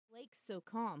so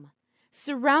calm,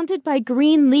 surrounded by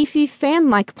green leafy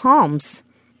fan-like palms.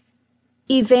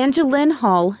 Evangeline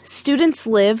Hall, students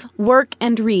live, work,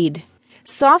 and read.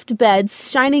 Soft beds,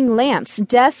 shining lamps,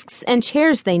 desks, and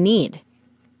chairs they need.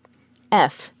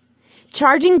 F.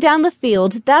 Charging down the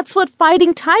field, that's what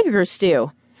fighting tigers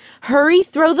do. Hurry,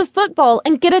 throw the football,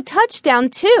 and get a touchdown,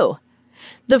 too.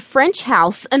 The French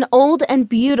house, an old and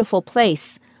beautiful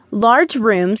place. Large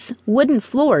rooms, wooden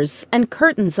floors, and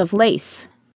curtains of lace.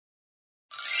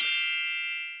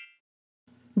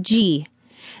 G.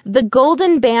 The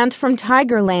golden band from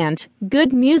Tigerland,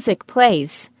 good music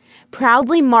plays.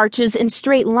 Proudly marches in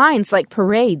straight lines like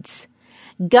parades.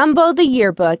 Gumbo the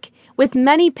yearbook, with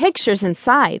many pictures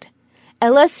inside.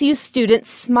 LSU students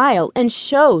smile and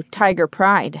show Tiger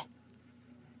pride.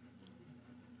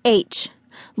 H.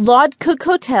 Lord Cook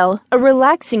Hotel, a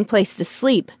relaxing place to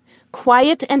sleep.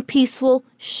 Quiet and peaceful,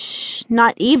 shh,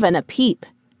 not even a peep.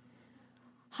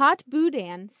 Hot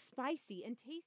boudin, spicy and tasty.